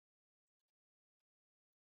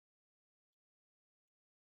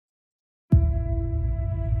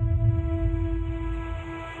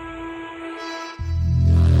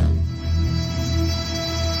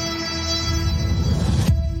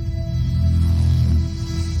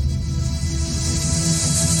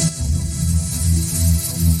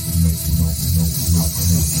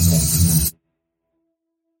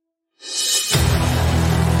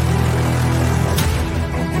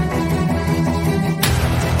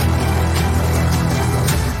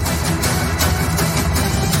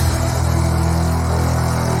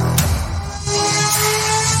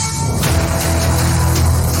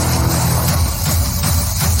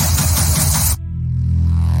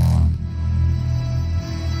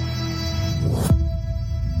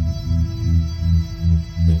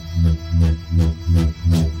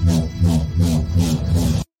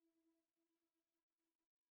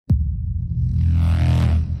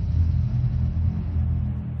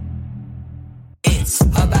It's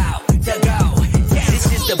about to go. This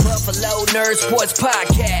is the Buffalo Nerd Sports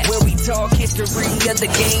Podcast, where we talk history of the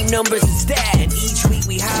game, numbers, and stats. And each week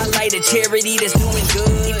we highlight a charity that's doing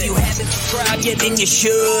good. If you haven't subscribed yet, then you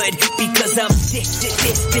should, because I'm this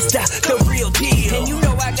the real deal. And you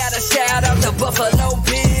know I gotta shout out the Buffalo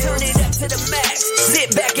Bills. Turn it up to the max.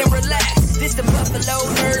 Sit back and relax. This the Buffalo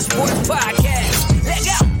Nerd Sports Podcast. Let's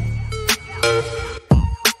go.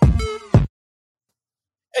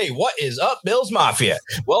 Hey, what is up, Bills Mafia?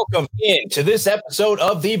 Welcome into this episode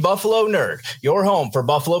of the Buffalo Nerd, your home for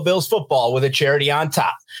Buffalo Bills football with a charity on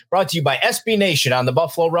top. Brought to you by SB Nation on the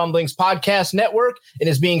Buffalo Rumblings Podcast Network and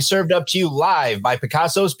is being served up to you live by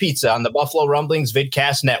Picasso's Pizza on the Buffalo Rumblings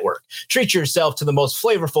Vidcast Network. Treat yourself to the most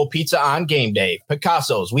flavorful pizza on game day.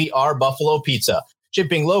 Picasso's, we are Buffalo Pizza.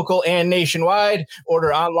 Shipping local and nationwide.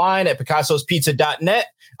 Order online at picassospizza.net.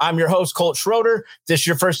 I'm your host, Colt Schroeder. If this is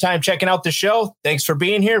your first time checking out the show, thanks for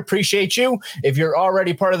being here. Appreciate you. If you're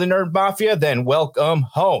already part of the Nerd Mafia, then welcome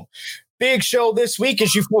home. Big show this week.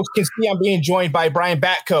 As you folks can see, I'm being joined by Brian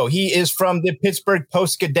Batko. He is from the Pittsburgh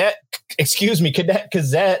Cadet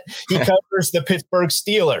Gazette. He covers the Pittsburgh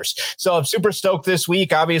Steelers. So I'm super stoked this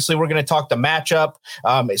week. Obviously, we're going to talk the matchup.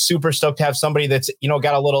 Super stoked to have somebody that's,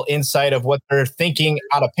 got a little insight of what they're thinking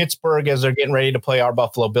out of Pittsburgh as they're getting ready to play our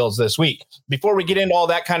Buffalo Bills this week. Before we get into all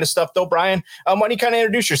that kind of stuff, though, Brian, why don't you kind of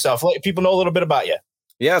introduce yourself? Let people know a little bit about you.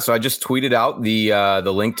 Yeah, so I just tweeted out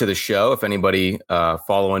the link to the show if anybody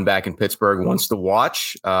following back in Pittsburgh wants to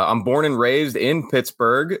watch. I'm born and raised in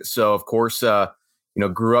Pittsburgh, so of course,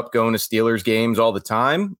 grew up going to Steelers games all the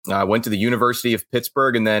time. I went to the University of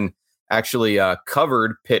Pittsburgh and then actually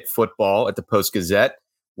covered Pitt football at the Post-Gazette,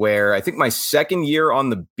 where I think my second year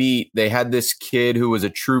on the beat, they had this kid who was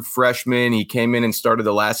a true freshman. He came in and started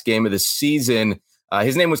the last game of the season.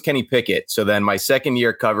 His name was Kenny Pickett. So then my second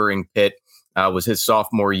year covering Pitt was his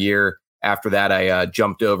sophomore year. After that, I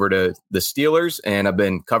jumped over to the Steelers, and I've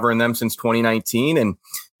been covering them since 2019. And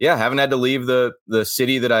yeah, haven't had to leave the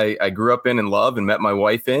city that I grew up in and love and met my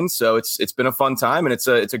wife in. So it's been a fun time, and it's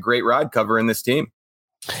a great ride covering this team.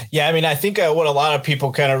 Yeah, I mean, I think what a lot of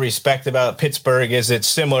people kind of respect about Pittsburgh is it's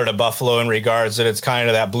similar to Buffalo in regards that it's kind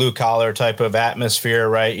of that blue collar type of atmosphere,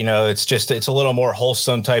 right? It's a little more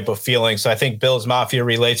wholesome type of feeling. So I think Bills Mafia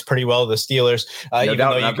relates pretty well to the Steelers. No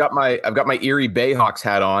doubt. I've got my Erie Bayhawks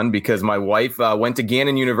hat on because my wife went to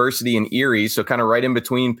Gannon University in Erie, so kind of right in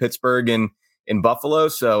between Pittsburgh and in Buffalo.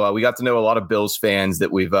 So we got to know a lot of Bills fans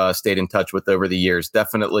that we've stayed in touch with over the years.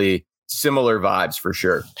 Definitely similar vibes for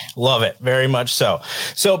sure. Love it. Very much so.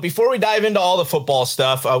 So before we dive into all the football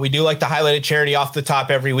stuff, we do like to highlight a charity off the top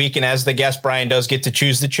every week. And as the guest, Brian does get to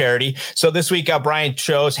choose the charity. So this week, Brian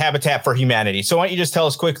chose Habitat for Humanity. So why don't you just tell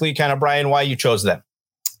us quickly, kind of, Brian, why you chose them?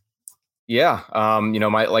 Yeah.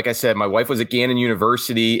 Like I said, my wife was at Gannon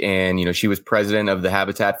University and, she was president of the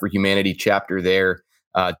Habitat for Humanity chapter there.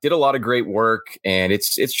 Did a lot of great work. And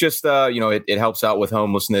it's just, it helps out with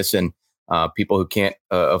homelessness and people who can't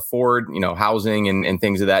afford, housing and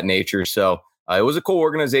things of that nature. So it was a cool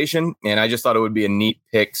organization. And I just thought it would be a neat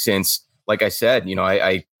pick since, like I said,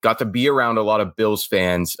 I got to be around a lot of Bills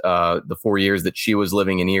fans the 4 years that she was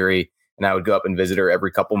living in Erie, and I would go up and visit her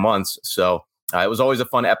every couple months. So it was always a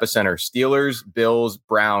fun epicenter. Steelers, Bills,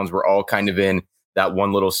 Browns were all kind of in that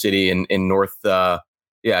one little city in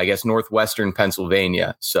northwestern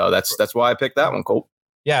Pennsylvania. So that's why I picked that one, Colt.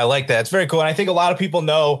 Yeah, I like that. It's very cool. And I think a lot of people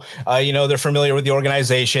know, they're familiar with the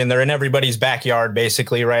organization. They're in everybody's backyard,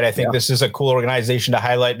 basically, right? I think This is a cool organization to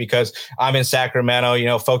highlight because I'm in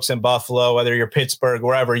Sacramento, folks in Buffalo, whether you're Pittsburgh,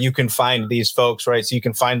 wherever, you can find these folks, right? So you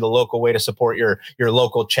can find the local way to support your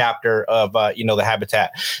local chapter of, the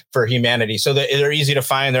Habitat for Humanity. So they're easy to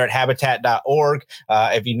find. They're at habitat.org.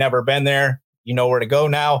 If you've never been there, you know where to go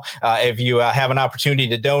now. If you have an opportunity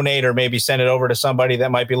to donate or maybe send it over to somebody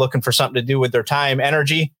that might be looking for something to do with their time,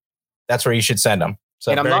 energy, that's where you should send them.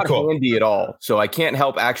 So, and I'm not handy at all, so I can't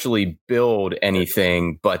help actually build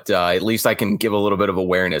anything, but at least I can give a little bit of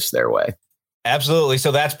awareness their way. Absolutely.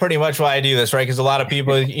 So that's pretty much why I do this, right? Because a lot of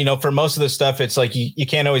people, for most of the stuff, it's like you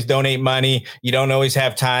can't always donate money. You don't always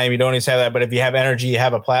have time. You don't always have that. But if you have energy, you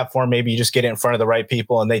have a platform, maybe you just get it in front of the right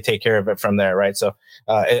people and they take care of it from there, right? So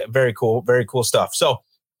very cool stuff. So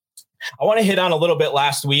I want to hit on a little bit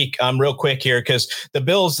last week, real quick here, because the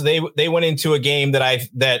Bills, they went into a game that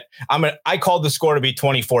I called the score to be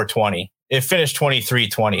 24-20. It finished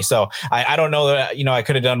 23-20. So I don't know that, I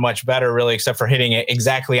could have done much better really, except for hitting it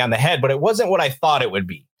exactly on the head, but it wasn't what I thought it would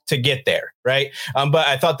be. to get there, right? But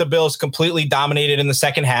I thought the Bills completely dominated in the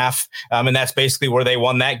second half, and that's basically where they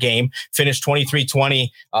won that game. Finished 23-20.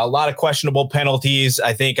 A lot of questionable penalties,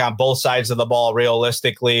 I think, on both sides of the ball.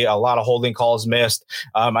 Realistically, a lot of holding calls missed.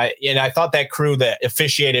 I thought that crew that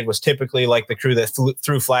officiated was typically like the crew that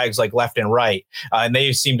threw flags like left and right, and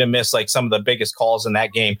they seemed to miss like some of the biggest calls in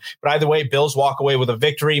that game. But either way, Bills walk away with a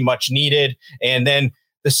victory, much needed, and then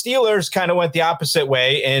the Steelers kind of went the opposite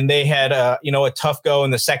way, and they had a tough go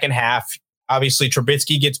in the second half. Obviously,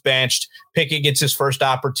 Trubisky gets benched. Pickett gets his first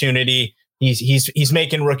opportunity. He's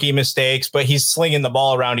making rookie mistakes, but he's slinging the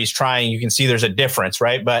ball around. He's trying. You can see there's a difference,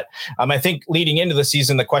 right? But I think leading into the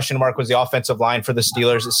season, the question mark was the offensive line for the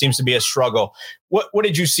Steelers. It seems to be a struggle. What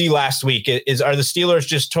did you see last week? Are the Steelers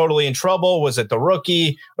just totally in trouble? Was it the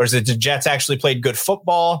rookie, or is it the Jets actually played good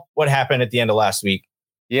football? What happened at the end of last week?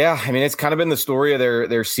 Yeah, I mean, it's kind of been the story of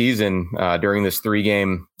their season during this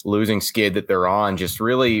 3-game losing skid that they're on, just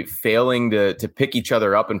really failing to pick each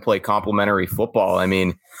other up and play complementary football. I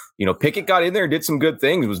mean, Pickett got in there and did some good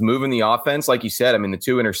things, was moving the offense. Like you said, I mean, the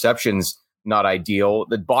 2 interceptions, not ideal.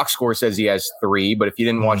 The box score says he has 3, but if you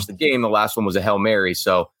didn't watch the game, the last one was a Hail Mary.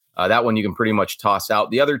 So that one you can pretty much toss out.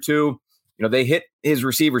 The other 2, they hit his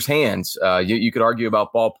receiver's hands. You could argue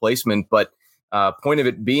about ball placement, but point of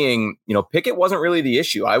it being, Pickett wasn't really the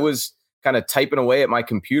issue. I was kind of typing away at my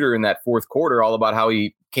computer in that fourth quarter, all about how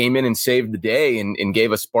he came in and saved the day and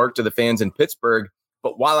gave a spark to the fans in Pittsburgh.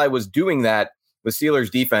 But while I was doing that, the Steelers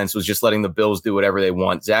defense was just letting the Bills do whatever they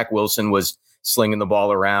want. Zach Wilson was slinging the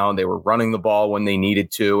ball around. They were running the ball when they needed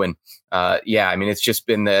to. And I mean, it's just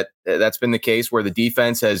been that's been the case where the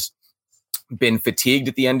defense has been fatigued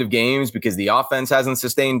at the end of games because the offense hasn't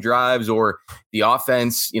sustained drives, or the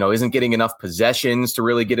offense, isn't getting enough possessions to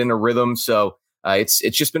really get in a rhythm. So it's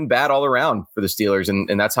just been bad all around for the Steelers.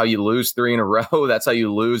 And that's how you lose 3 in a row. That's how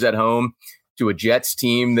you lose at home to a Jets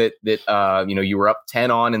team that you were up 10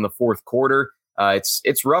 on in the fourth quarter.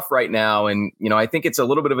 It's rough right now. And, I think it's a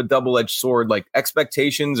little bit of a double-edged sword. Like,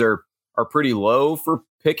 expectations are pretty low for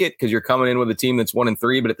Pickett because you're coming in with a team that's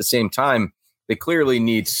 1-3, but at the same time, they clearly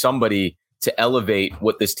need somebody to elevate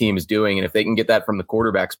what this team is doing. And if they can get that from the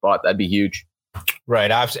quarterback spot, that'd be huge. Right.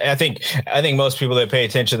 I think most people that pay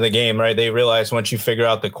attention to the game, right, they realize once you figure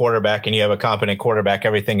out the quarterback and you have a competent quarterback,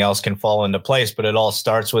 everything else can fall into place. But it all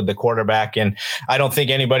starts with the quarterback. And I don't think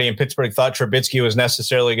anybody in Pittsburgh thought Trubisky was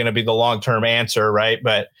necessarily going to be the long-term answer, right?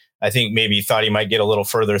 But I think maybe he thought he might get a little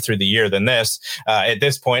further through the year than this. At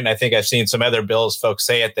this point, I think I've seen some other Bills folks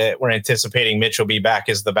say it, that we're anticipating Mitch will be back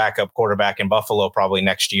as the backup quarterback in Buffalo probably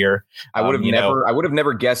next year. I would have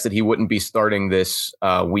never guessed that he wouldn't be starting this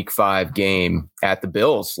Week 5 game at the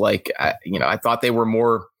Bills. Like, I thought they were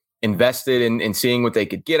more invested in seeing what they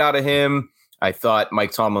could get out of him. I thought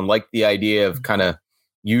Mike Tomlin liked the idea of kind of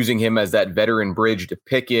using him as that veteran bridge to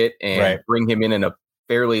Pickett and bring him in a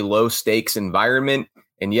fairly low stakes environment.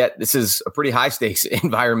 And yet this is a pretty high stakes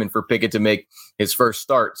environment for Pickett to make his first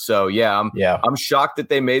start. So I'm shocked that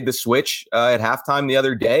they made the switch at halftime the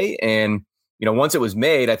other day. And, once it was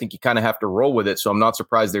made, I think you kind of have to roll with it. So I'm not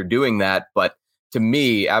surprised they're doing that. But to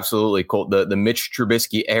me, absolutely, Colt, the Mitch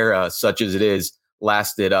Trubisky era, such as it is,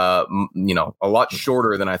 lasted, a lot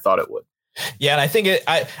shorter than I thought it would. Yeah, and I think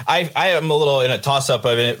I am a little in a toss-up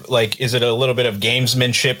of it. Like, is it a little bit of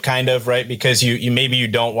gamesmanship kind of, right? Because you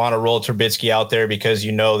don't want to roll Trubisky out there because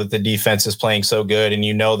you know that the defense is playing so good and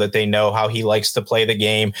you know that they know how he likes to play the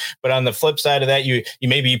game. But on the flip side of that, you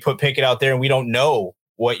put Pickett out there and we don't know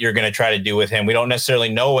what you're going to try to do with him. We don't necessarily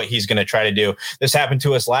know what he's going to try to do. This happened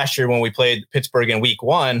to us last year when we played Pittsburgh in Week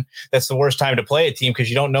 1. That's the worst time to play a team because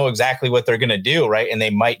you don't know exactly what they're going to do, right? And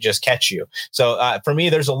they might just catch you. So for me,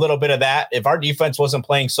 there's a little bit of that. If our defense wasn't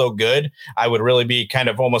playing so good, I would really be kind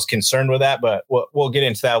of almost concerned with that, but we'll get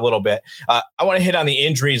into that a little bit. I want to hit on the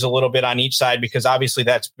injuries a little bit on each side because obviously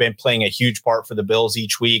that's been playing a huge part for the Bills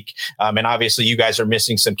each week. And obviously you guys are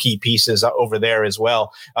missing some key pieces over there as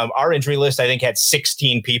well. Our injury list, I think, had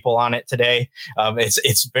 16 people on it today.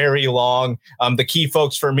 It's very long. The key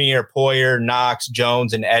folks for me are Poyer, Knox,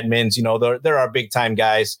 Jones, and Edmonds. They're our big time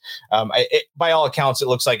guys. By all accounts, it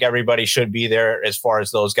looks like everybody should be there as far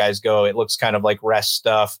as those guys go. It looks kind of like rest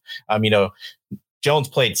stuff. Jones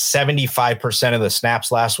played 75% of the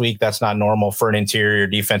snaps last week. That's not normal for an interior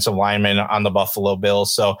defensive lineman on the Buffalo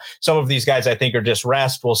Bills. So some of these guys I think are just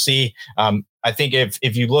rest. We'll see. I think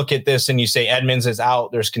if you look at this and you say Edmonds is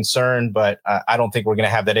out, there's concern, but I don't think we're going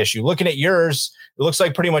to have that issue. Looking at yours, it looks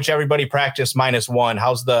like pretty much everybody practiced -1.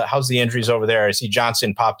 How's the injuries over there? I see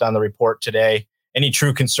Johnson popped on the report today. Any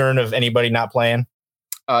true concern of anybody not playing?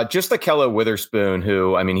 Just Ahkello Witherspoon,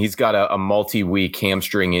 who, I mean, he's got a multi-week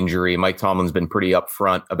hamstring injury. Mike Tomlin's been pretty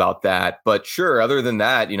upfront about that. But sure, other than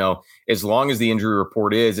that, as long as the injury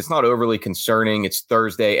report it's not overly concerning. It's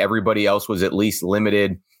Thursday. Everybody else was at least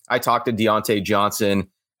limited. I talked to Deontay Johnson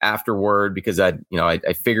afterward because I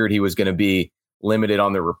figured he was going to be limited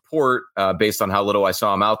on the report based on how little I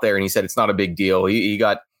saw him out there. And he said it's not a big deal. He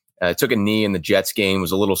got took a knee in the Jets game,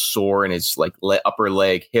 was a little sore in his upper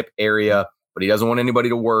leg, hip area. But he doesn't want anybody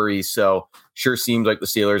to worry. So sure seems like the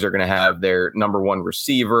Steelers are going to have their number one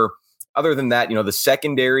receiver. Other than that, the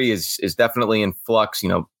secondary is definitely in flux.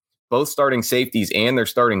 Both starting safeties and their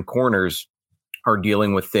starting corners are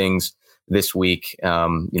dealing with things this week.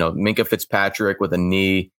 Minkah Fitzpatrick with a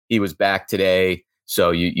knee. He was back today.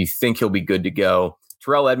 So you think he'll be good to go.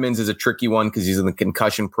 Terrell Edmunds is a tricky one because he's in the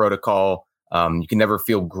concussion protocol. You can never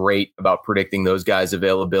feel great about predicting those guys'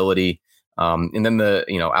 availability. And then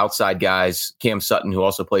the outside guys, Cam Sutton, who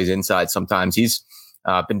also plays inside sometimes, he's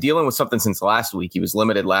been dealing with something since last week. He was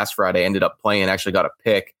limited last Friday, ended up playing, actually got a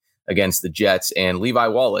pick against the Jets. And Levi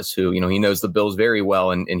Wallace, who he knows the Bills very well,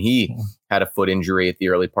 and he had a foot injury at the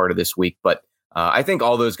early part of this week. But I think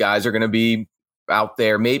all those guys are going to be out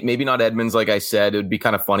there. Maybe not Edmonds, like I said. It would be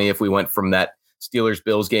kind of funny if we went from that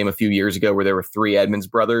Steelers-Bills game a few years ago where there were 3 Edmonds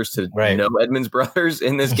brothers to no Edmonds brothers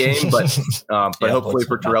in this game. But hopefully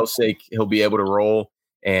for Terrell's sake, he'll be able to roll.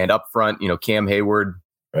 And up front, Cam Hayward,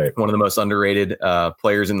 one of the most underrated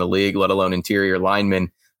players in the league, let alone interior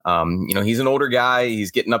lineman. He's an older guy. He's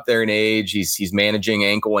getting up there in age. He's managing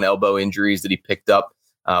ankle and elbow injuries that he picked up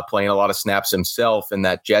playing a lot of snaps himself in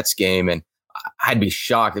that Jets game. And I'd be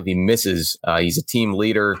shocked if he misses. He's a team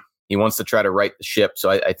leader. He wants to try to right the ship. So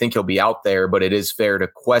I think he'll be out there, but it is fair to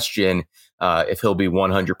question if he'll be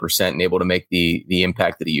 100% and able to make the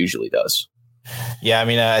impact that he usually does. Yeah, I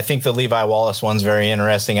mean, I think the Levi Wallace one's very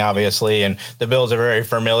interesting, obviously, and the Bills are very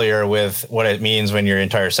familiar with what it means when your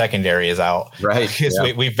entire secondary is out. Right. Because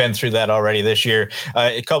we've been through that already this year.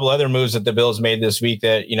 A couple other moves that the Bills made this week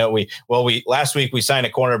that, last week we signed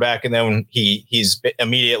a cornerback and then he's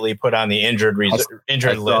immediately put on the injured list,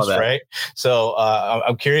 right? So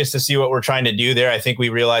I'm curious to see what we're trying to do there. I think we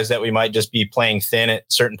realized that we might just be playing thin at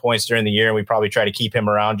certain points during the year, and we probably try to keep him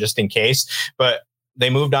around just in case. But they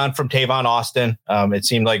moved on from Tavon Austin. It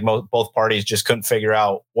seemed like both parties just couldn't figure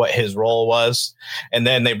out what his role was. And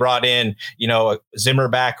then they brought in, Zimmer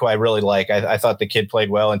back, who I really like. I thought the kid played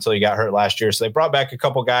well until he got hurt last year. So they brought back a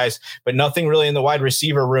couple guys, but nothing really in the wide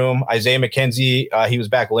receiver room. Isaiah McKenzie, he was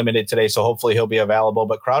back limited today, so hopefully he'll be available.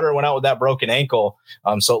 But Crowder went out with that broken ankle.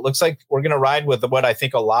 So it looks like we're going to ride with what I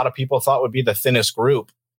think a lot of people thought would be the thinnest group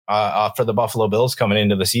for the Buffalo Bills coming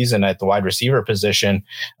into the season at the wide receiver position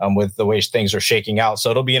with the way things are shaking out.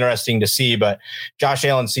 So it'll be interesting to see, but Josh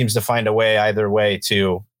Allen seems to find a way either way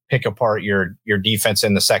to pick apart your defense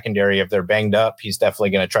in the secondary. If they're banged up, he's definitely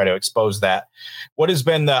going to try to expose that. What has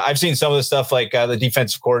been I've seen some of the stuff like the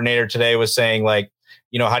defensive coordinator today was saying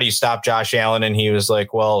how do you stop Josh Allen? And he was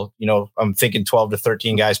like, well, I'm thinking 12 to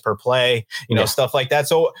 13 guys per play, stuff like that.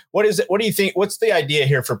 So what is it? What do you think? What's the idea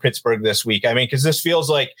here for Pittsburgh this week? I mean, because this feels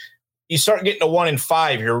like you start getting to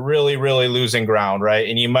 1-5, you're really, really losing ground, right?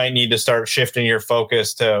 And you might need to start shifting your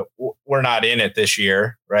focus to we're not in it this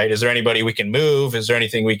year, right? Is there anybody we can move? Is there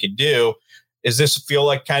anything we could do? Does this feel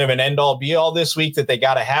like kind of an end all be all this week that they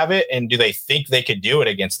got to have it? And do they think they could do it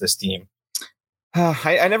against this team?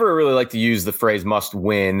 I never really like to use the phrase must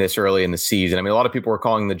win this early in the season. I mean, a lot of people were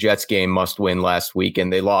calling the Jets game must win last week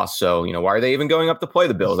and they lost. So, why are they even going up to play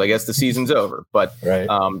the Bills? I guess the season's over. But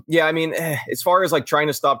I mean, as far as trying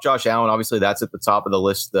to stop Josh Allen, obviously that's at the top of the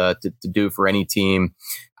list to do for any team.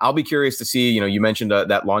 I'll be curious to see, you mentioned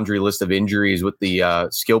that laundry list of injuries with the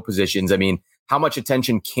skill positions. I mean, how much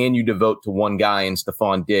attention can you devote to one guy in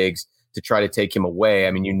Stephon Diggs to try to take him away?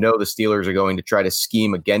 I mean, the Steelers are going to try to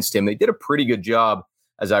scheme against him. They did a pretty good job,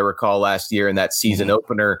 as I recall, last year in that season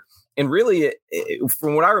opener. And really,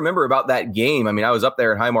 from what I remember about that game, I mean, I was up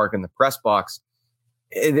there at Highmark in the press box.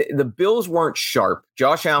 The Bills weren't sharp.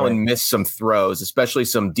 Josh Allen missed some throws, especially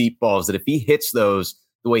some deep balls that if he hits those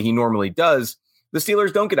the way he normally does, the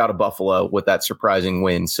Steelers don't get out of Buffalo with that surprising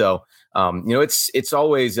win. So, it's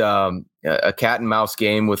always a cat and mouse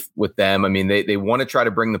game with them. I mean, they want to try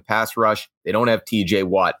to bring the pass rush. They don't have TJ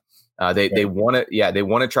Watt. They want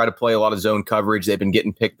to try to play a lot of zone coverage. They've been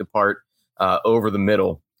getting picked apart over the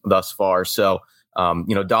middle thus far. So,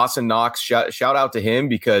 Dawson Knox, shout out to him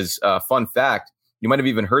because fun fact, you might have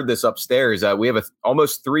even heard this upstairs. We have a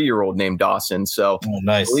almost 3-year-old named Dawson. So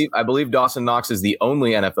nice. I believe Dawson Knox is the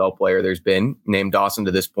only NFL player there's been named Dawson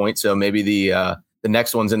to this point. So maybe the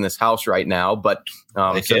next one's in this house right now. But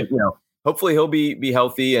hopefully he'll be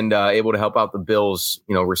healthy and able to help out the Bills,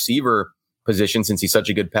 receiver position since he's such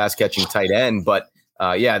a good pass catching tight end. But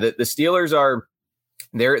the Steelers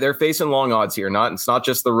they're facing long odds here. It's not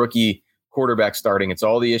just the rookie quarterback starting. It's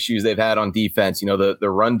all the issues they've had on defense. The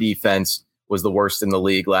run defense was the worst in the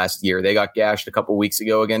league last year. They got gashed a couple weeks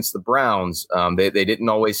ago against the Browns. They didn't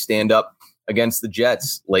always stand up against the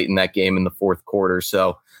Jets late in that game in the fourth quarter.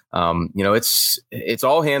 So, it's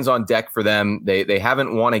all hands on deck for them. They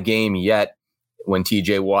haven't won a game yet when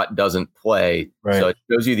TJ Watt doesn't play. Right. So it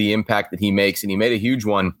shows you the impact that he makes. And he made a huge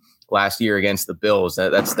one last year against the Bills.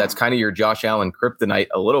 That's kind of your Josh Allen kryptonite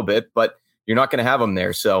a little bit, but you're not going to have him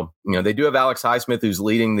there. So, they do have Alex Highsmith, who's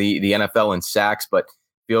leading the NFL in sacks, but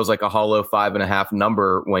feels like a hollow 5.5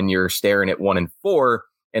 number when you're staring at 1 and 4.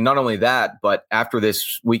 And not only that, but after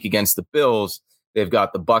this week against the Bills, they've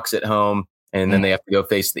got the Bucs at home, and then they have to go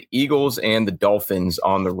face the Eagles and the Dolphins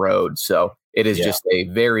on the road. So it is just a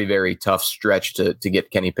very, very tough stretch to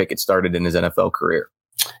get Kenny Pickett started in his NFL career.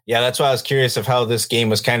 Yeah, that's why I was curious of how this game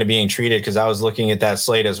was kind of being treated, because I was looking at that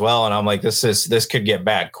slate as well, and I'm like, this could get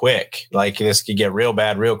bad quick. Like, this could get real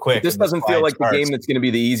bad real quick. This doesn't feel like the game that's going to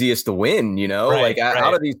be the easiest to win, Right.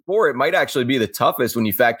 Out of these four, it might actually be the toughest when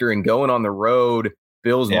you factor in going on the road,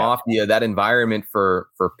 Bills Mafia, that environment for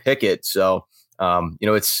Pickett. So,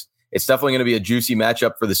 it's definitely going to be a juicy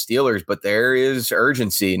matchup for the Steelers, but there is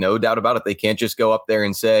urgency, no doubt about it. They can't just go up there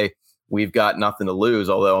and say, we've got nothing to lose,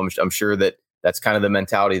 although I'm sure that's kind of the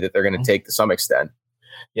mentality that they're going to take to some extent.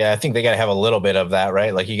 Yeah, I think they got to have a little bit of that,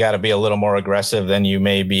 right? Like, you got to be a little more aggressive than you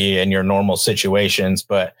may be in your normal situations.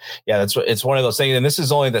 But yeah, it's one of those things. And this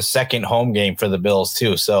is only the second home game for the Bills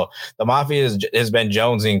too. So the Mafia has been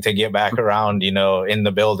jonesing to get back around, in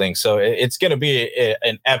the building. So it's going to be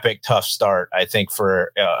an epic, tough start, I think,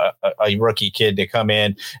 for a rookie kid to come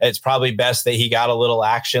in. It's probably best that he got a little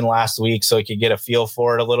action last week so he could get a feel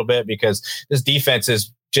for it a little bit, because this defense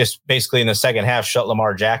is just basically in the second half shut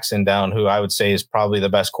Lamar Jackson down, who I would say is probably the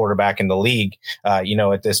best quarterback in the league,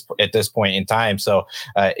 at this point in time. So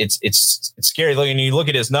it's scary. When you look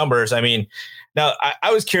at his numbers, I mean, now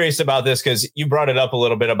I was curious about this because you brought it up a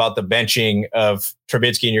little bit about the benching of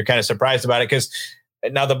Trubisky, and you're kind of surprised about it because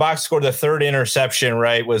now the Bucs scored the third interception,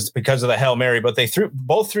 right, was because of the Hail Mary, but they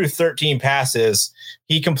both threw 13 passes.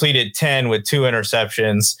 He completed 10 with 2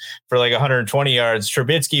 interceptions for like 120 yards.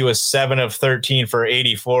 Trubisky was 7 of 13 for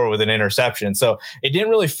 84 with an interception. So it didn't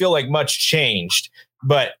really feel like much changed,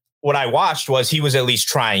 but what I watched was he was at least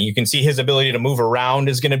trying. You can see his ability to move around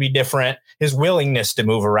is going to be different. His willingness to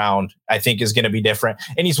move around, I think, is going to be different,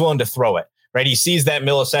 and he's willing to throw it. Right. He sees that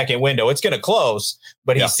millisecond window. It's going to close,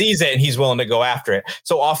 but he sees it and he's willing to go after it.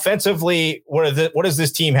 So offensively, what does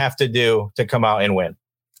this team have to do to come out and win?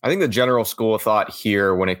 I think the general school of thought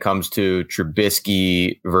here when it comes to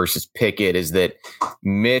Trubisky versus Pickett is that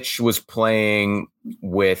Mitch was playing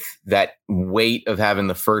with that weight of having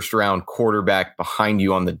the first round quarterback behind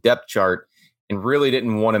you on the depth chart and really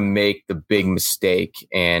didn't want to make the big mistake.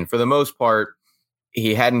 And for the most part,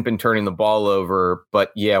 he hadn't been turning the ball over,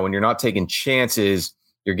 but when you're not taking chances,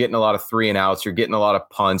 you're getting a lot of 3 and outs, you're getting a lot of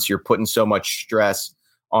punts, you're putting so much stress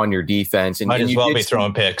on your defense. And might as well be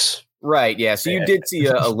throwing picks. Right. Yeah. So you did see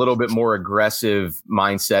a little bit more aggressive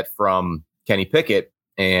mindset from Kenny Pickett.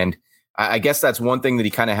 And I guess that's one thing that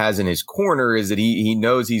he kind of has in his corner is that he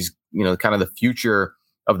knows he's, kind of the future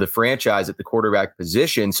of the franchise at the quarterback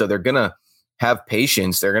position. So they're going to have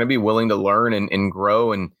patience. They're going to be willing to learn and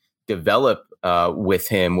grow and develop with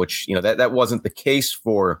him, which, that wasn't the case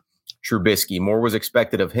for Trubisky. More was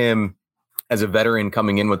expected of him as a veteran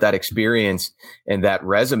coming in with that experience and that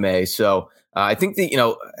resume. So I think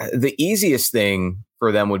the easiest thing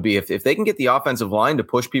for them would be if they can get the offensive line to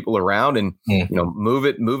push people around and, move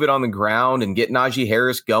it on the ground and get Najee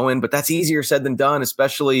Harris going. But that's easier said than done,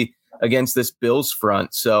 especially against this Bills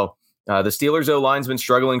front. So the Steelers O-line's been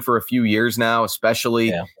struggling for a few years now,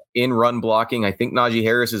 especially in run blocking. I think Najee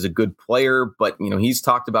Harris is a good player, but he's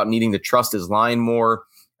talked about needing to trust his line more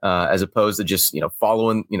as opposed to just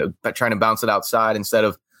following, trying to bounce it outside instead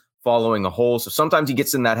of following a hole. So sometimes he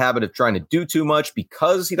gets in that habit of trying to do too much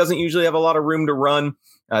because he doesn't usually have a lot of room to run.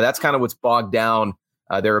 That's kind of what's bogged down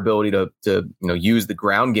their ability to use the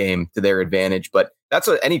ground game to their advantage. But that's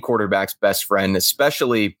any quarterback's best friend,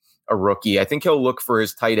 especially a rookie. I think he'll look for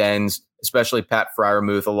his tight ends, especially Pat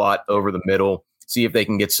Freiermuth, a lot over the middle. See if they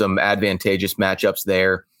can get some advantageous matchups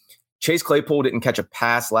there. Chase Claypool didn't catch a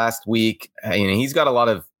pass last week. He's got a lot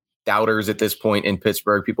of doubters at this point in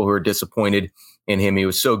Pittsburgh, people who are disappointed in him. He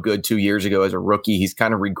was so good 2 years ago as a rookie. He's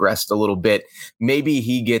kind of regressed a little bit. Maybe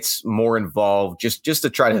he gets more involved just to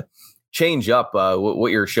try to change up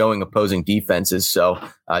what you're showing opposing defenses. So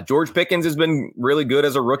George Pickens has been really good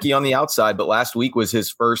as a rookie on the outside, but last week was his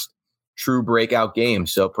first true breakout game.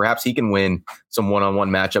 So perhaps he can win some one-on-one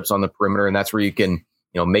matchups on the perimeter, and that's where you can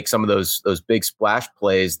make some of those big splash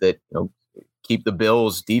plays that keep the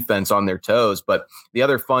Bills defense on their toes. But the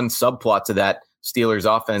other fun subplot to that Steelers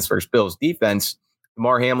offense versus Bills defense,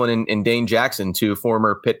 Damar Hamlin and Dane Jackson, two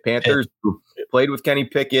former Pitt Panthers who played with Kenny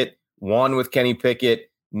Pickett, won with Kenny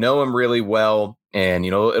Pickett, know him really well. And,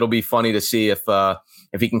 it'll be funny to see if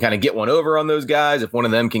he can kind of get one over on those guys, if one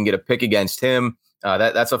of them can get a pick against him.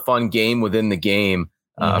 That's a fun game within the game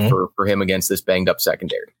for him against this banged up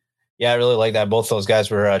secondary. Yeah, I really like that. Both those guys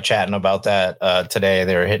were chatting about that today.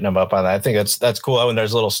 They were hitting them up on that. I think that's cool when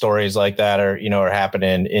there's little stories like that are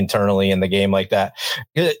happening internally in the game like that.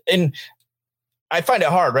 And I find it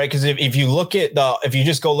hard, right? Because if you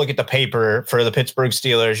just go look at the paper for the Pittsburgh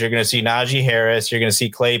Steelers, you're going to see Najee Harris, you're going to see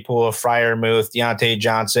Claypool, Freiermuth, Deontay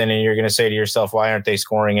Johnson, and you're going to say to yourself, why aren't they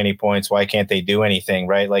scoring any points? Why can't they do anything,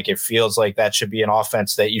 right? Like, it feels like that should be an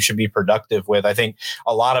offense that you should be productive with. I think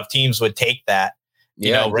a lot of teams would take that.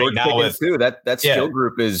 Right now with too, that skill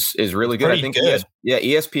group is really good. I think good.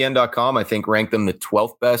 ESPN.com I think ranked them the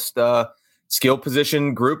 12th best skill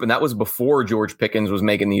position group, and that was before George Pickens was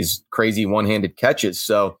making these crazy one-handed catches.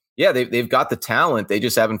 So yeah, they've got the talent. They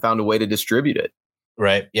just haven't found a way to distribute it.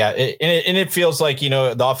 Right. Yeah. It feels like,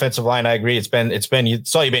 the offensive line, I agree.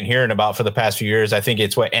 It's all you've been hearing about for the past few years. I think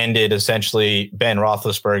it's what ended essentially Ben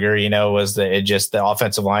Roethlisberger, was the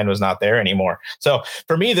offensive line was not there anymore. So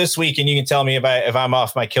for me this week, and you can tell me if I'm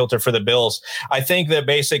off my kilter for the Bills, I think that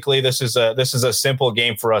basically this is a simple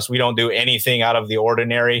game for us. We don't do anything out of the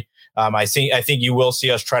ordinary. I think you will see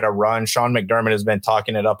us try to run. Sean McDermott has been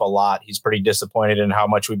talking it up a lot. He's pretty disappointed in how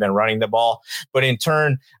much we've been running the ball. But in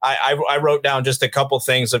turn, I wrote down just a couple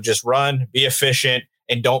things of just run, be efficient,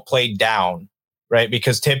 and don't play down, right?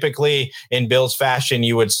 Because typically in Bills fashion,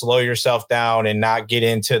 you would slow yourself down and not get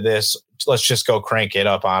into this. Let's just go crank it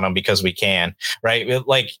up on them because we can, right?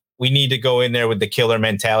 Like, we need to go in there with the killer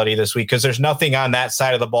mentality this week because there's nothing on that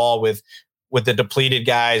side of the ball with the depleted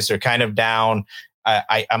guys. They're kind of down.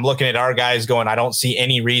 I'm looking at our guys going, I don't see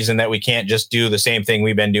any reason that we can't just do the same thing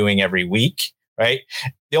we've been doing every week, right?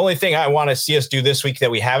 The only thing I want to see us do this week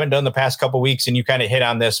that we haven't done the past couple of weeks, and you kind of hit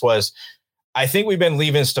on this, was I think we've been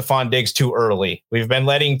leaving Stephon Diggs too early. We've been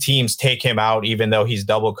letting teams take him out, even though he's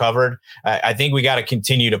double covered. I think we got to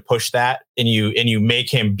continue to push that, and you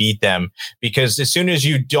make him beat them, because as soon as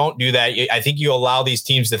you don't do that, I think you allow these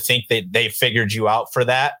teams to think that they figured you out for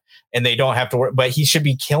that. And they don't have to work, but he should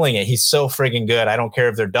be killing it. He's so friggin' good. I don't care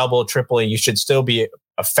if they're double, triple, and you should still be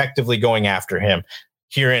effectively going after him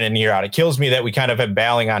year in and year out. It kills me that we kind of have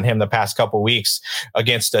bailing on him the past couple of weeks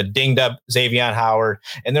against a dinged up Xavier Howard,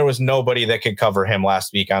 and there was nobody that could cover him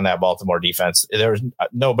last week on that Baltimore defense. There was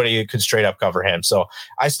nobody who could straight up cover him. So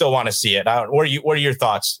I still want to see it. What are your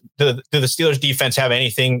thoughts? Do the Steelers defense have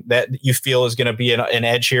anything that you feel is going to be an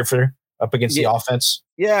edge here for up against the offense?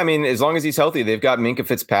 Yeah, I mean, as long as he's healthy, they've got Minkah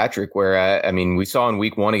Fitzpatrick, where, we saw in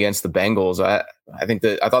week 1 against the Bengals.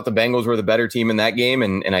 I thought the Bengals were the better team in that game,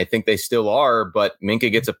 and I think they still are, but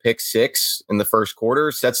Minkah gets a pick 6 in the first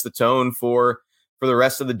quarter, sets the tone for the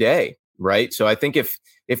rest of the day, right? So I think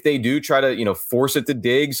if they do try to, force it to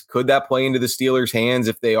Diggs, could that play into the Steelers' hands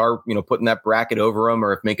if they are, putting that bracket over them,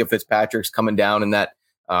 or if Minkah Fitzpatrick's coming down in that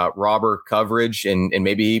robber coverage and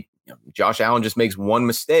maybe Josh Allen just makes one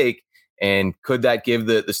mistake? And could that give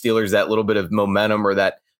the Steelers that little bit of momentum or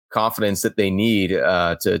that confidence that they need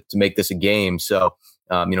to make this a game? So,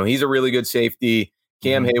 he's a really good safety.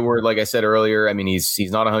 Cam Hayward, like I said earlier,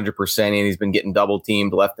 he's not 100%, and he's been getting double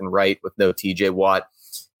teamed left and right with no TJ Watt.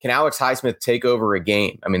 Can Alex Highsmith take over a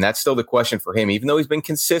game? That's still the question for him. Even though he's been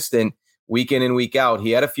consistent week in and week out,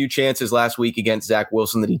 he had a few chances last week against Zach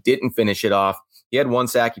Wilson that he didn't finish it off. He had 1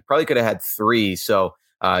 sack. He probably could have had 3. So,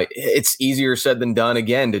 it's easier said than done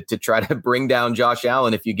again to try to bring down Josh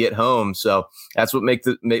Allen if you get home. So that's what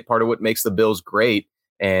part of what makes the Bills great.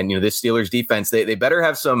 And, this Steelers defense, they better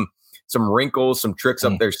have some wrinkles, some tricks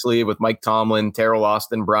up their sleeve with Mike Tomlin, Terrell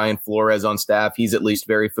Austin, Brian Flores on staff. He's at least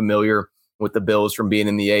very familiar with the Bills from being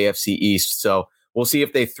in the AFC East. So we'll see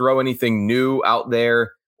if they throw anything new out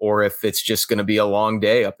there or if it's just going to be a long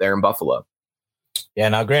day up there in Buffalo. Yeah,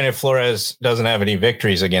 now granted, Flores doesn't have any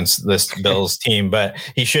victories against this Bills team, but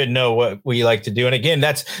he should know what we like to do. And again,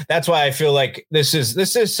 that's why I feel like this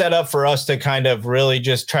is set up for us to kind of really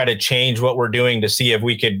just try to change what we're doing to see if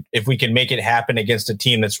we can make it happen against a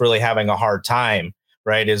team that's really having a hard time.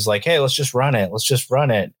 Right? Is like, hey, let's just run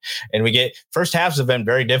it. And we get first halves have been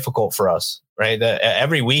very difficult for us. right?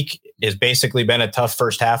 Every week has basically been a tough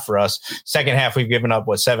first half for us. Second half, we've given up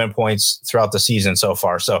 7 points throughout the season so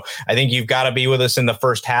far. So I think you've got to be with us in the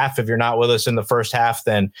first half. If you're not with us in the first half,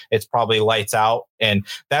 then it's probably lights out. And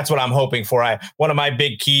that's what I'm hoping for. One of my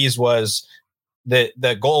big keys was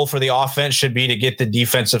the goal for the offense should be to get the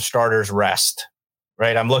defensive starters rest.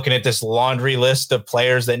 Right. I'm looking at this laundry list of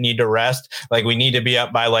players that need to rest. Like, we need to be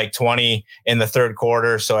up by 20 in the third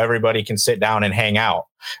quarter so everybody can sit down and hang out.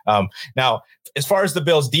 Now, as far as the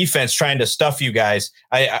Bills defense trying to stuff you guys,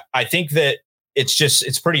 I think that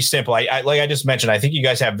it's pretty simple. Like I just mentioned, I think you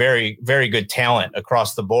guys have very, very good talent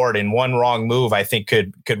across the board, and one wrong move I think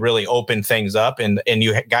could really open things up, and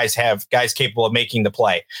you guys have guys capable of making the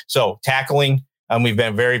play. So tackling, we've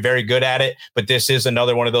been very, very good at it, but this is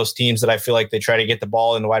another one of those teams that I feel like they try to get the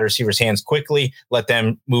ball in the wide receiver's hands quickly, let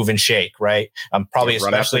them move and shake, right? Probably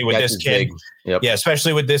especially with this kid. Yep. Yeah,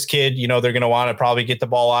 especially with this kid, they're going to want to probably get the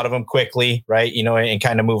ball out of him quickly, right? And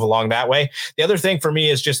kind of move along that way. The other thing for me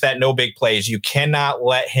is just that no big plays. You cannot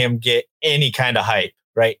let him get any kind of hype,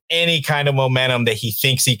 right? Any kind of momentum that he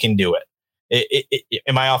thinks he can do it.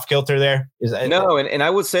 Am I off kilter there? No, and I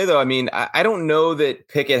would say, though, I mean, I don't know that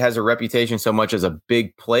Pickett has a reputation so much as a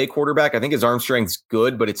big play quarterback. I think his arm strength's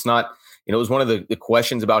good, but it's not, it was one of the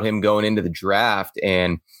questions about him going into the draft.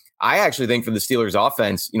 And I actually think for the Steelers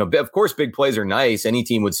offense, of course, big plays are nice. Any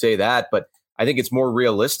team would say that, but I think it's more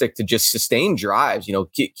realistic to just sustain drives,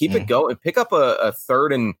 keep it going, pick up a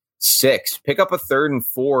 3rd and 6, pick up a 3rd and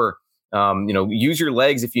 4, use your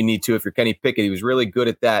legs if you need to. If you're Kenny Pickett, he was really good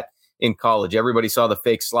at that in college. Everybody saw the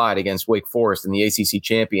fake slide against Wake Forest in the ACC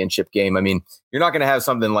championship game. I mean, you're not going to have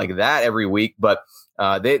something like that every week, but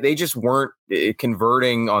they just weren't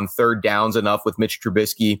converting on third downs enough with Mitch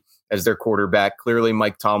Trubisky as their quarterback. Clearly,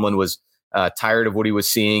 Mike Tomlin was tired of what he was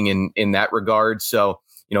seeing in that regard. So,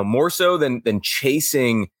 more so than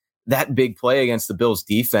chasing that big play against the Bills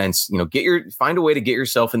defense, find a way to get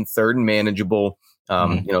yourself in third and manageable,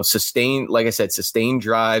 sustain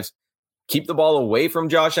drives. Keep the ball away from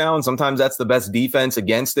Josh Allen. Sometimes that's the best defense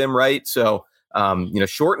against him, right? So,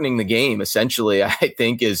 shortening the game, essentially, I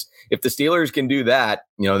think is, if the Steelers can do that,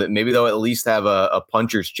 that maybe they'll at least have a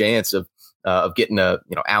puncher's chance of getting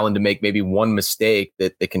Allen to make maybe one mistake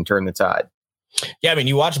that can turn the tide. Yeah, I mean,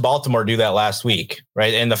 you watched Baltimore do that last week,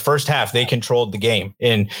 right? In the first half, they controlled the game.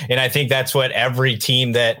 And I think that's what every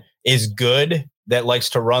team that is good, that likes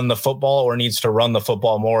to run the football or needs to run the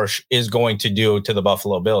football more, is going to do to the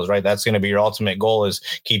Buffalo Bills, right? That's going to be your ultimate goal, is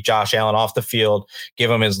keep Josh Allen off the field, give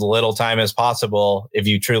him as little time as possible if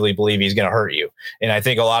you truly believe he's going to hurt you. And I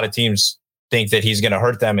think a lot of teams think that he's going to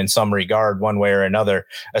hurt them in some regard, one way or another,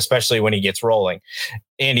 especially when he gets rolling.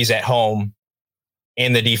 And he's at home,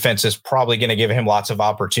 and the defense is probably going to give him lots of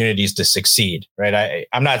opportunities to succeed, right?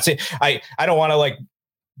 I'm not saying I don't want to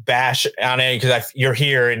bash on it because you're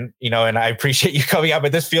here and I appreciate you coming out,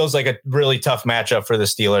 but this feels like a really tough matchup for the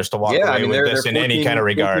Steelers to walk away with this in any kind of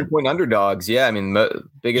regard. 14-point underdogs. Yeah. I mean,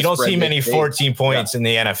 biggest. You don't see many 14 points in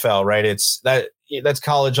the NFL, right? That's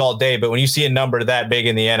college all day. But when you see a number that big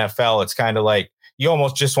in the NFL, it's kind of like you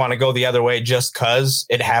almost just want to go the other way just because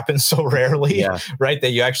it happens so rarely, right?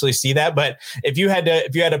 That you actually see that. But if you had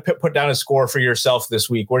to put down a score for yourself this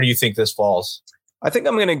week, where do you think this falls? I think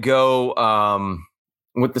I'm going to go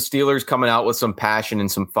with the Steelers coming out with some passion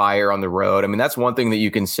and some fire on the road. I mean, that's one thing that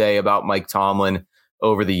you can say about Mike Tomlin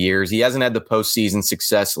over the years. He hasn't had the postseason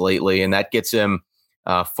success lately, and that gets him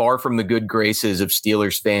far from the good graces of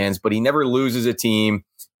Steelers fans, but he never loses a team.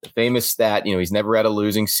 The famous stat, he's never had a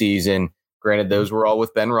losing season. Granted, those were all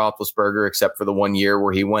with Ben Roethlisberger, except for the 1 year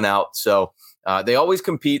where he went out. So they always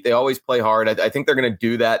compete. They always play hard. I think they're going to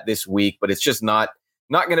do that this week, but it's just not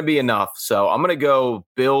going to be enough. So I'm going to go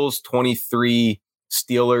Bills 23,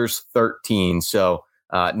 Steelers 13. So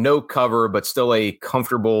no cover, but still a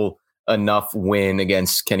comfortable enough win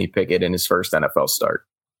against Kenny Pickett in his first NFL start.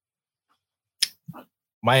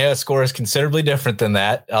 My score is considerably different than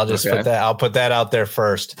that. I'll just put that out there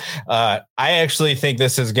first. I actually think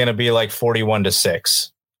this is going to be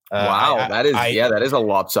 41-6. Wow. That is a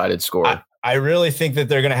lopsided score. I really think that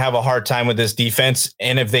they're going to have a hard time with this defense.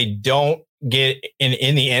 And if they don't get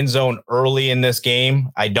in the end zone early in this game,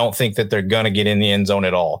 I don't think that they're going to get in the end zone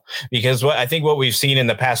at all. Because what we've seen in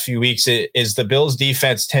the past few weeks is the Bills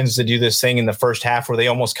defense tends to do this thing in the first half where they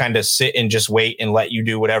almost kind of sit and just wait and let you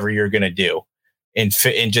do whatever you're going to do. And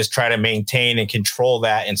just try to maintain and control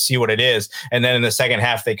that and see what it is. And then in the second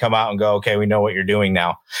half, they come out and go, okay, we know what you're doing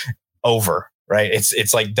now. Over. Right.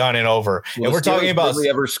 It's like done and over. Well, and we're talking about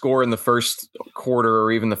ever score in the first quarter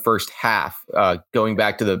or even the first half, going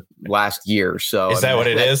back to the last year. So is that what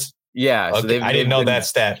it is? Yeah, okay. So I didn't know that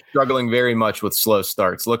stat. Struggling very much with slow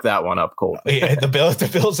starts. Look that one up, Colt. Yeah, the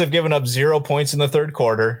Bills have given up 0 points in the third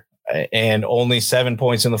quarter and only 7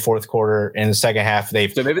 points in the fourth quarter. In the second half, so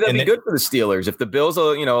maybe that'd be good for the Steelers if the Bills,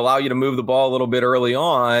 allow you to move the ball a little bit early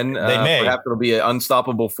on. They may. Perhaps it'll be an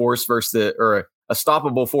unstoppable force versus a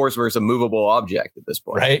stoppable force versus a movable object at this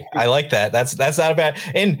point. Right. I like that. That's not a bad.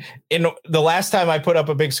 And in the last time I put up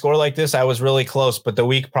a big score like this, I was really close. But the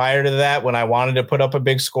week prior to that, when I wanted to put up a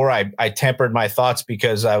big score, I tempered my thoughts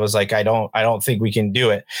because I was like, I don't think we can do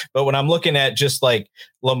it. But when I'm looking at just like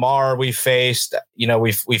Lamar, we faced,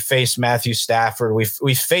 we faced Matthew Stafford.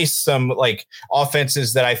 We faced some like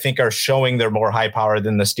offenses that I think are showing they're more high powered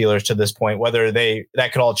than the Steelers to this point. Whether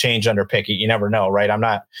that could all change under Pickett, you never know, right? I'm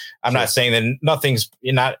not saying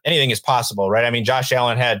that anything is possible, right? I mean, Josh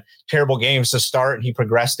Allen had terrible games to start and he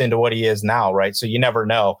progressed into what he is now, right? So you never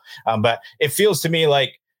know. But it feels to me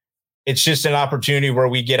like it's just an opportunity where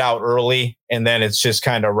we get out early and then it's just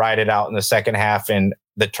kind of ride it out in the second half, and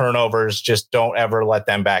the turnovers just don't ever let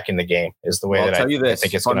them back in the game is the way I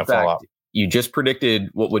think it's going to fall out. You just predicted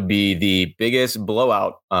what would be the biggest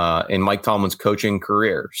blowout in Mike Tomlin's coaching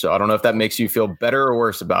career. So I don't know if that makes you feel better or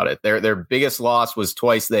worse about it. Their biggest loss was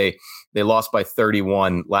twice. They lost by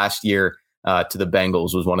 31 last year to the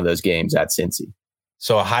Bengals, was one of those games at Cincy.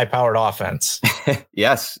 So a high-powered offense.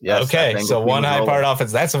 Yes. Okay, so one high-powered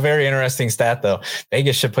offense. That's a very interesting stat, though.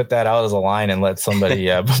 Vegas should put that out as a line and let somebody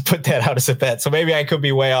put that out as a bet. So maybe I could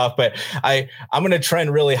be way off, but I'm going to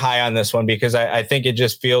trend really high on this one because I think it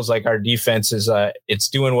just feels like our defense is it's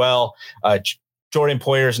doing well. Jordan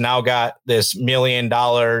Poyer's now got this $1 million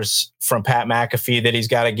from Pat McAfee that he's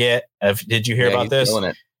got to get. Did you hear about this?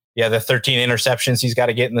 Yeah, the 13 interceptions he's got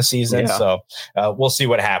to get in the season. Yeah. So we'll see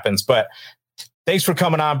what happens. But thanks for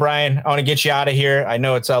coming on, Brian. I want to get you out of here. I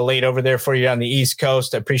know it's late over there for you on the East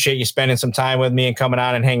Coast. I appreciate you spending some time with me and coming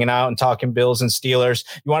on and hanging out and talking Bills and Steelers.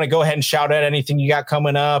 You want to go ahead and shout out anything you got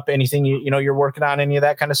coming up, anything you're working on, any of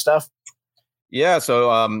that kind of stuff? Yeah. So,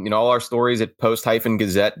 all our stories at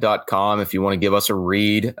post-gazette.com. If you want to give us a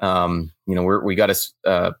read, we got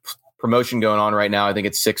a promotion going on right now. I think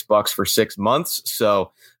it's $6 for 6 months.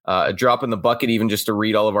 So a drop in the bucket, even just to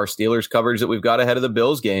read all of our Steelers coverage that we've got ahead of the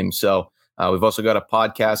Bills game. So we've also got a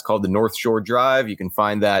podcast called The North Shore Drive. You can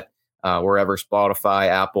find that wherever, Spotify,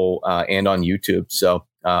 Apple, and on YouTube. So,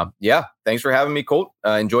 thanks for having me, Colt.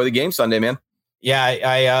 Enjoy the game Sunday, man. Yeah,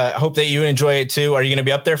 I hope that you enjoy it too. Are you going to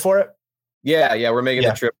be up there for it? Yeah, we're making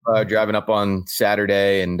the trip, driving up on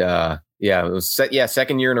Saturday. And it was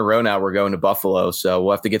second year in a row now we're going to Buffalo. So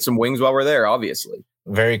we'll have to get some wings while we're there, obviously.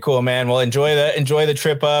 Very cool, man. Well, enjoy the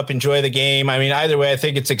trip up, enjoy the game. I mean, either way, I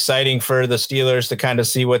think it's exciting for the Steelers to kind of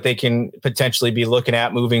see what they can potentially be looking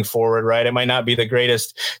at moving forward, right? It might not be the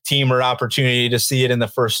greatest team or opportunity to see it in the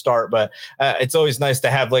first start, but it's always nice to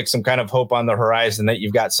have like some kind of hope on the horizon that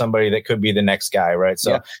you've got somebody that could be the next guy, right?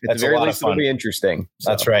 So that's a lot of fun. It'll be interesting. So.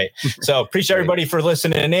 That's right. So appreciate everybody for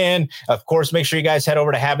listening in. Of course, make sure you guys head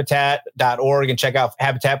over to habitat.org and check out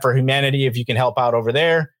Habitat for Humanity if you can help out over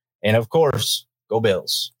there. And of course, go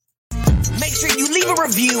Bills. Make sure you leave a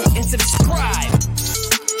review and subscribe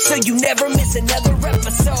so you never miss another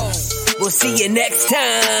episode. We'll see you next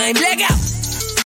time. Leg out.